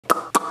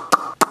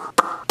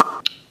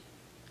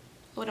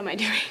am I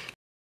doing?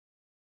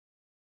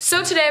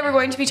 So today we're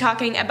going to be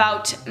talking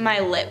about my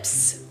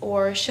lips,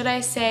 or should I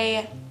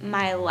say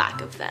my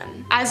lack of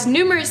them. As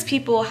numerous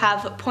people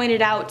have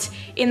pointed out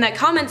in the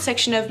comment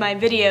section of my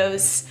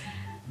videos,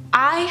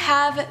 I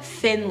have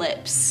thin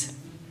lips.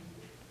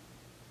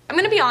 I'm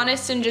gonna be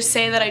honest and just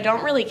say that I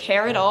don't really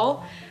care at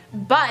all,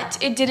 but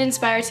it did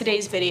inspire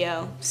today's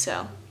video,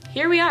 so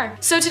here we are.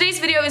 So today's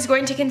video is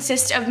going to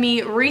consist of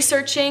me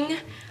researching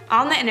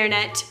on the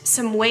internet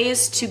some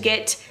ways to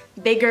get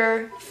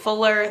bigger,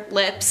 fuller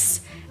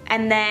lips,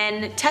 and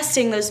then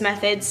testing those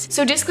methods.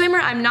 So disclaimer,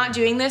 I'm not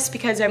doing this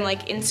because I'm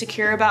like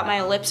insecure about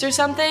my lips or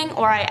something,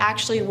 or I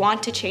actually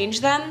want to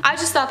change them. I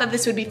just thought that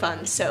this would be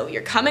fun, so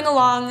you're coming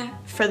along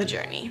for the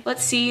journey.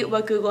 Let's see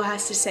what Google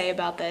has to say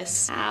about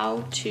this.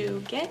 How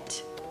to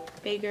get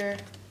bigger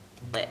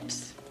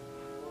lips.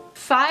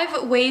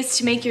 5 ways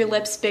to make your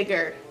lips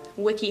bigger.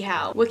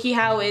 WikiHow.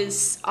 WikiHow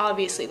is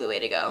obviously the way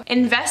to go.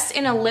 Invest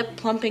in a lip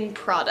plumping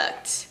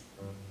product.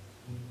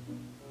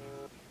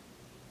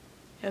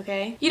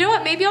 Okay. You know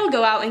what, maybe I'll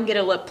go out and get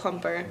a lip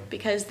plumper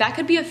because that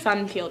could be a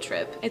fun field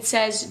trip. It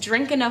says,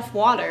 drink enough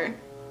water.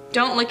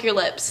 Don't lick your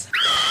lips.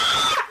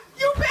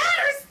 You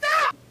better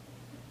stop!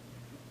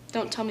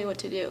 Don't tell me what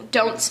to do.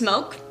 Don't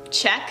smoke.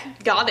 Check.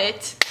 Got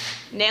it.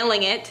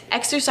 Nailing it.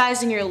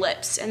 Exercising your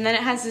lips. And then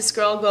it has this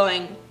girl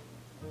going.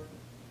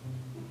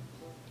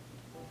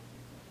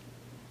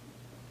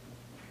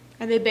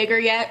 Are they bigger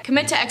yet?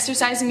 Commit to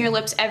exercising your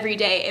lips every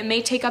day. It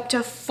may take up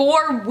to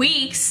 4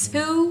 weeks.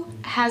 Who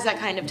has that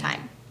kind of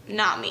time?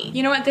 Not me.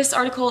 You know what? This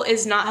article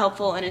is not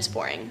helpful and is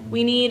boring.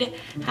 We need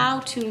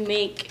how to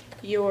make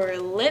your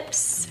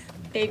lips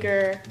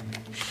bigger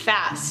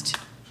fast.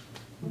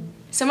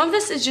 Some of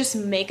this is just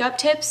makeup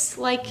tips,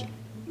 like,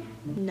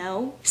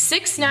 no.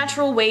 6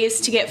 natural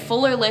ways to get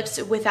fuller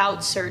lips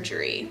without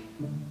surgery.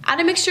 Add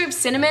a mixture of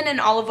cinnamon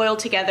and olive oil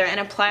together and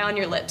apply on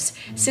your lips.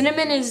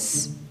 Cinnamon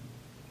is...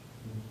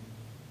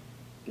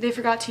 They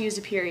forgot to use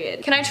a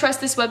period. Can I trust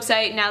this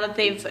website now that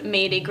they've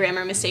made a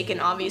grammar mistake and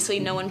obviously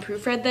no one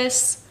proofread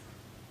this?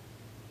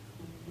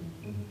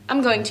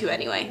 I'm going to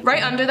anyway.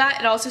 Right under that,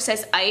 it also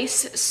says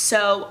ice,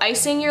 so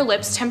icing your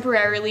lips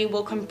temporarily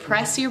will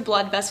compress your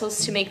blood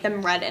vessels to make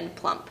them red and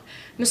plump.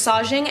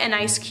 Massaging an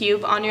ice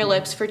cube on your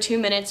lips for 2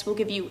 minutes will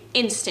give you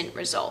instant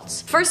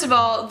results. First of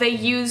all, they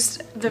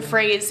used the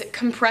phrase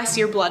compress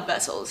your blood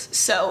vessels,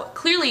 so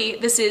clearly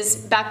this is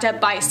backed up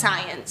by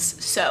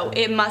science, so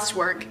it must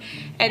work.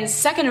 And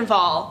second of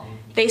all,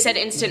 they said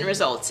instant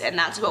results, and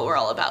that's what we're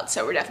all about,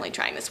 so we're definitely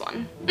trying this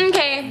one.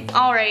 Okay,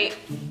 alright.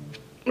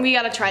 We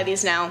gotta try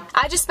these now.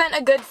 I just spent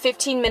a good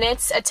 15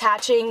 minutes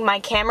attaching my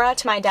camera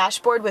to my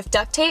dashboard with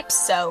duct tape,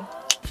 so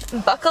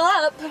buckle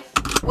up.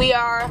 We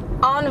are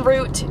en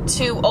route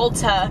to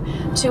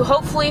Ulta to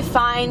hopefully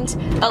find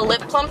a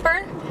lip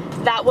plumper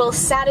that will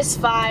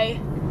satisfy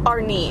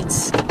our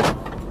needs.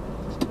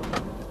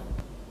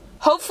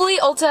 Hopefully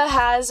Ulta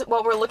has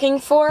what we're looking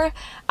for.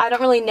 I don't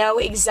really know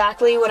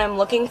exactly what I'm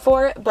looking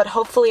for, but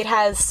hopefully it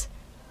has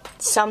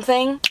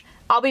something.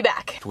 I'll be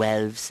back.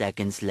 12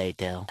 seconds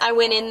later. I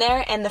went in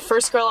there and the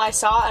first girl I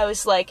saw, I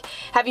was like,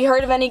 have you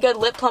heard of any good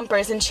lip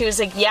plumpers? And she was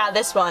like, yeah,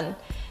 this one.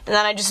 And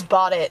then I just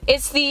bought it.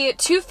 It's the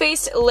Too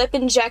Faced Lip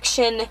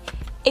Injection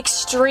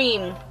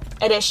Extreme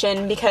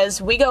Edition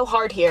because we go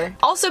hard here.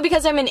 Also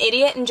because I'm an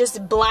idiot and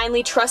just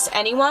blindly trust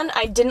anyone,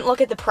 I didn't look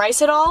at the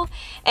price at all,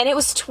 and it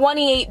was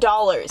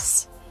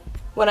 $28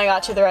 when I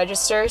got to the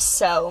register,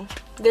 so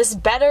this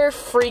better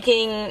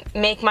freaking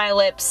make my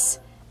lips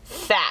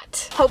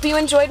fat. Hope you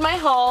enjoyed my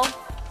haul.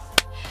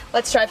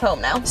 Let's drive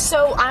home now.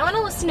 So I want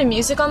to listen to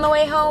music on the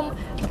way home,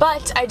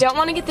 but I don't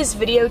want to get this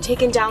video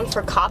taken down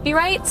for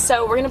copyright,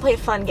 so we're gonna play a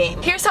fun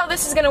game. Here's how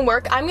this is gonna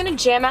work. I'm gonna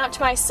jam out to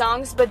my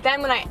songs, but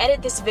then when I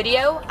edit this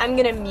video, I'm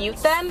gonna mute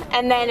them,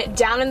 and then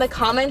down in the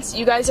comments,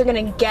 you guys are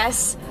gonna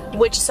guess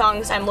which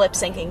songs I'm lip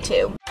syncing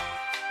to.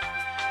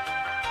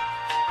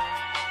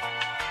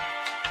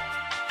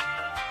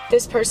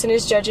 This person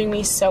is judging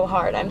me so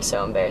hard. I'm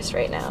so embarrassed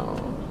right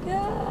now.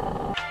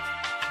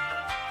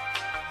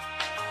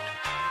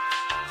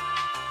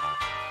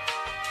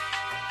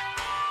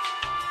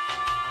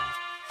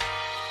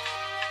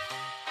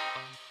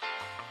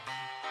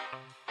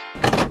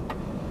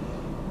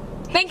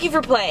 Thank you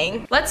for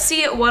playing. Let's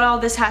see what all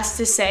this has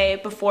to say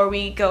before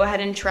we go ahead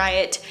and try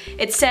it.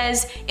 It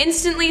says,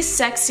 instantly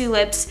sexy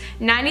lips.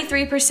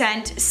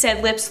 93%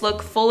 said lips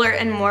look fuller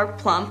and more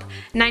plump.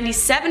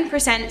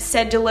 97%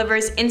 said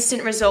delivers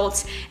instant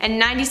results. And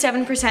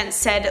 97%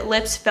 said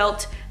lips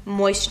felt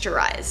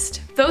moisturized.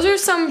 Those are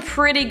some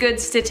pretty good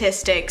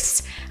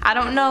statistics. I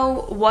don't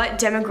know what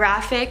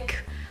demographic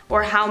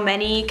or how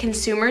many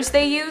consumers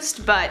they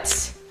used,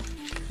 but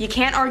you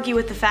can't argue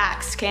with the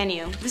facts, can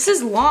you? This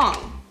is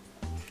long.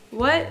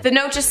 What? The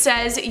note just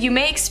says, you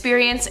may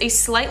experience a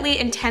slightly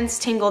intense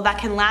tingle that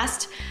can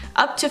last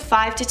up to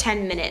 5 to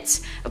 10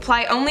 minutes.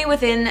 Apply only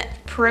within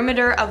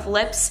perimeter of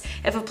lips.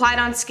 If applied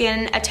on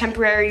skin, a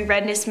temporary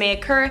redness may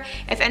occur.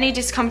 If any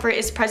discomfort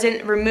is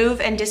present, remove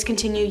and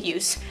discontinue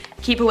use.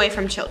 Keep away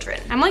from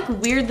children. I'm like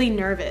weirdly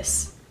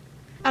nervous.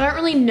 I don't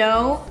really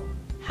know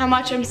how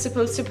much I'm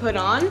supposed to put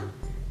on,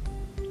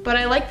 but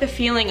I like the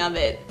feeling of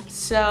it,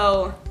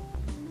 so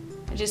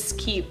I just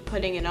keep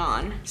putting it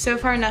on. So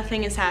far,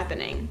 nothing is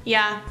happening.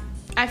 Yeah,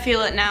 I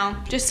feel it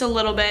now, just a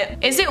little bit.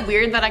 Is it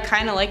weird that I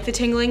kind of like the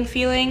tingling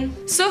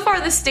feeling? So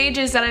far, the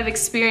stages that I've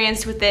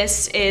experienced with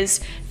this is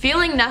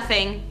feeling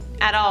nothing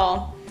at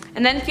all,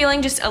 and then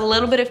feeling just a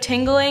little bit of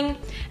tingling,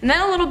 and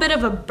then a little bit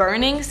of a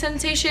burning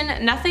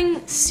sensation.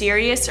 Nothing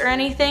serious or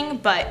anything,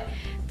 but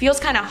feels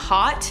kind of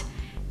hot,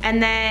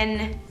 and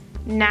then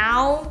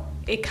now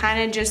it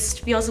kind of just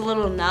feels a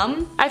little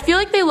numb. I feel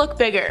like they look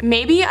bigger.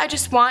 Maybe I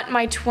just want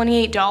my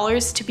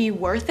 $28 to be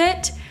worth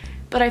it,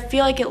 but I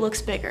feel like it looks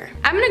bigger.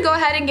 I'm gonna go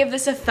ahead and give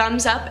this a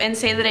thumbs up and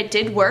say that it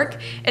did work.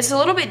 It's a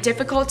little bit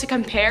difficult to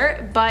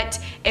compare, but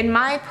in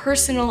my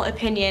personal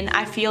opinion,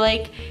 I feel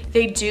like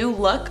they do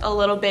look a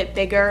little bit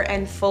bigger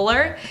and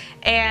fuller,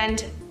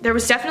 and there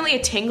was definitely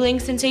a tingling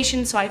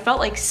sensation, so I felt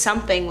like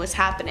something was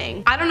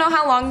happening. I don't know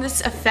how long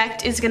this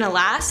effect is gonna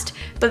last,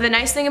 but the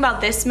nice thing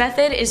about this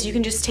method is you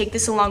can just take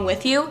this along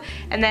with you,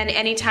 and then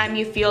anytime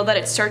you feel that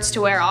it starts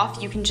to wear off,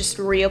 you can just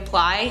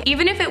reapply.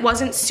 Even if it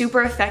wasn't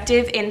super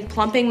effective in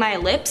plumping my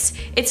lips,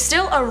 it's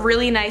still a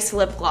really nice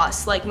lip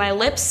gloss. Like, my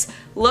lips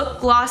look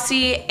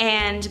glossy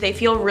and they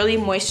feel really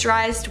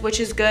moisturized, which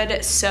is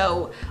good.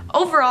 So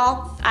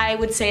overall, I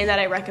would say that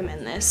I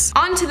recommend this.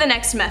 On to the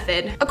next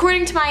method.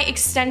 According to my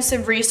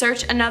extensive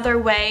research, another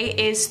way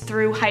is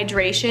through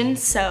hydration,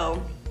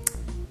 so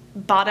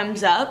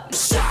bottoms up.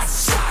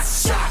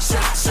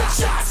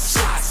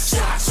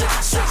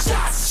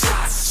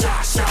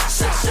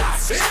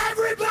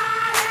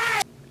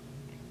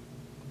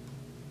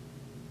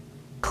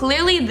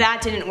 Clearly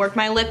that didn't work.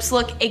 My lips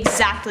look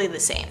exactly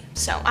the same,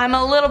 so I'm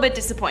a little bit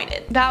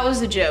disappointed. That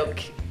was a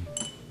joke.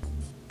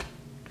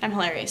 I'm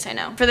hilarious, I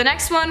know. For the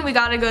next one, we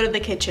gotta go to the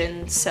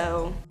kitchen,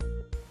 so.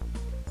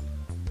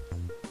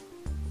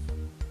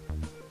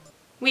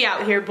 We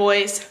out here,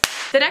 boys.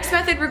 The next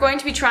method we're going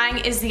to be trying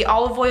is the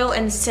olive oil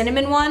and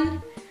cinnamon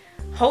one.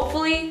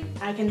 Hopefully,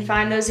 I can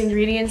find those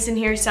ingredients in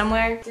here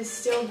somewhere.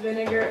 Distilled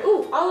vinegar,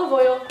 ooh, olive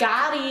oil,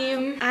 got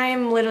him. I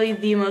am literally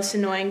the most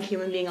annoying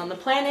human being on the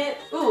planet.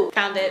 Ooh,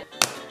 found it.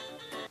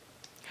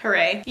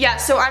 Hooray. Yeah,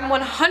 so I'm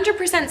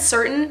 100%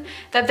 certain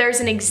that there's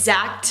an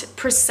exact,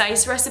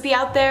 precise recipe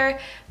out there,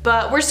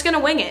 but we're just gonna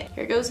wing it.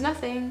 Here goes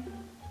nothing.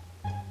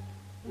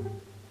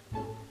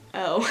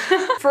 Oh,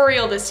 for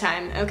real this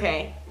time,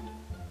 okay.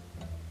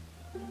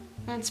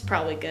 That's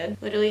probably good.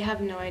 Literally have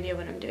no idea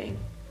what I'm doing.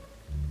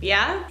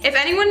 Yeah? If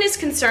anyone is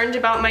concerned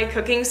about my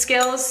cooking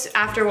skills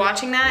after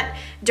watching that,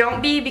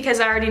 don't be, because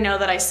I already know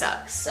that I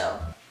suck, so.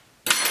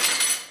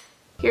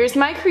 Here's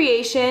my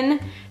creation.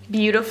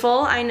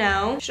 Beautiful, I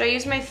know. Should I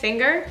use my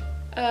finger?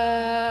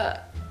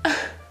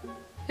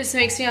 This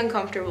makes me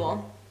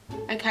uncomfortable.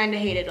 I kinda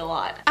hate it a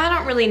lot. I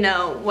don't really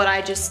know what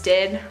I just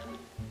did.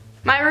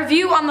 My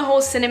review on the whole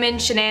cinnamon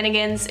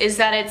shenanigans is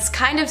that it's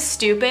kind of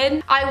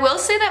stupid. I will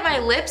say that my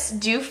lips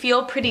do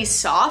feel pretty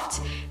soft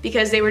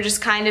because they were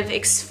just kind of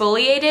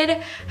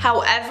exfoliated.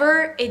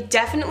 However, it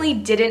definitely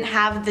didn't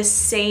have the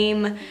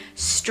same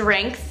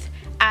strength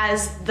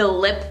as the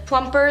lip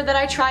plumper that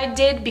I tried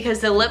did,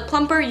 because the lip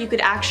plumper you could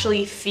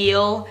actually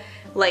feel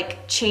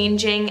like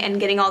changing and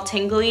getting all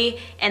tingly,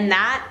 and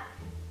that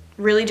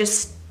really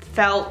just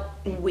felt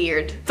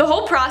weird. The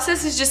whole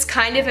process is just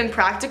kind of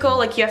impractical.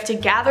 Like, you have to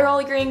gather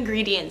all your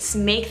ingredients,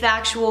 make the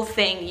actual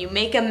thing, you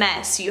make a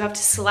mess, you have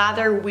to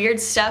slather weird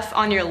stuff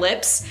on your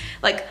lips,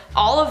 like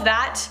all of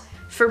that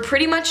for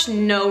pretty much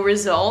no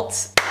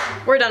result.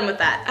 We're done with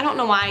that. I don't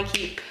know why I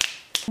keep.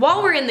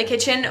 While we're in the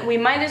kitchen, we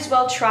might as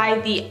well try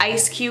the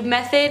ice cube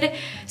method.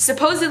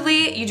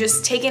 Supposedly, you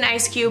just take an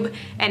ice cube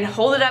and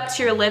hold it up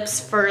to your lips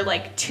for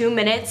like 2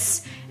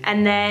 minutes,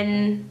 and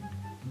then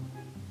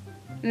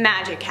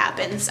magic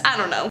happens. I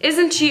don't know.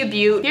 Isn't she a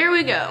beaut? Here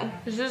we go.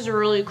 This is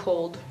really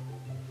cold.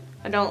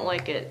 I don't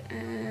like it.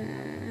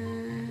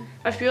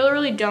 I feel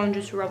really dumb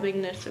just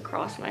rubbing this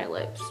across my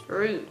lips.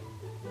 3,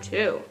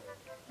 2,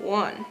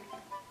 1.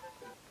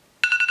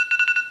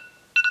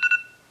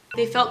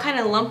 They felt kind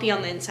of lumpy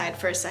on the inside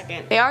for a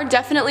second. They are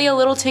definitely a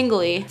little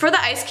tingly. For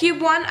the ice cube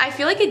one, I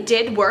feel like it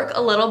did work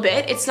a little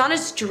bit. It's not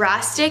as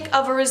drastic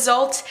of a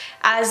result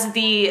as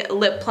the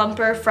lip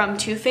plumper from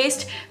Too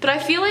Faced, but I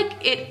feel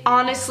like it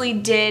honestly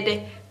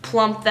did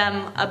plump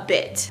them a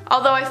bit.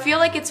 Although I feel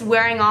like it's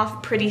wearing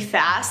off pretty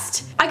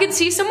fast. I could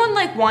see someone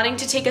like wanting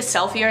to take a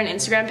selfie or an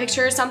Instagram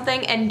picture or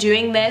something and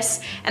doing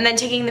this and then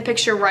taking the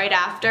picture right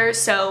after,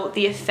 so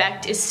the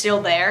effect is still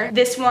there.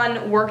 This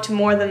one worked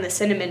more than the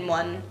cinnamon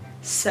one,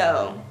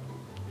 so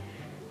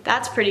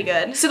that's pretty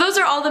good. So those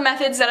are all the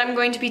methods that I'm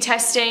going to be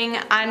testing.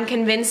 I'm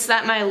convinced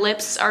that my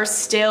lips are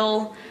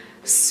still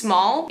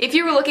small. If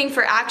you were looking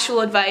for actual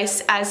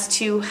advice as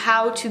to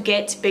how to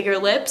get bigger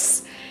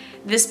lips,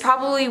 this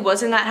probably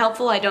wasn't that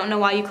helpful. I don't know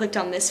why you clicked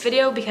on this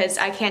video, because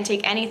I can't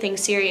take anything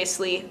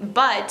seriously,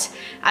 but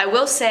I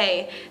will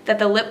say that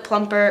the lip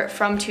plumper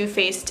from Too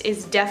Faced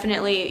is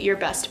definitely your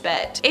best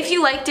bet. If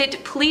you liked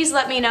it, please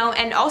let me know,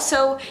 and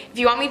also if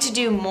you want me to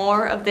do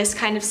more of this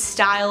kind of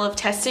style of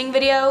testing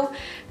video,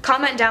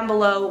 Comment down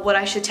below what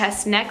I should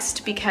test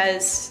next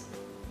because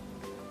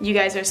you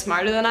guys are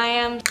smarter than I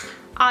am.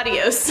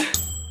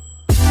 Adios.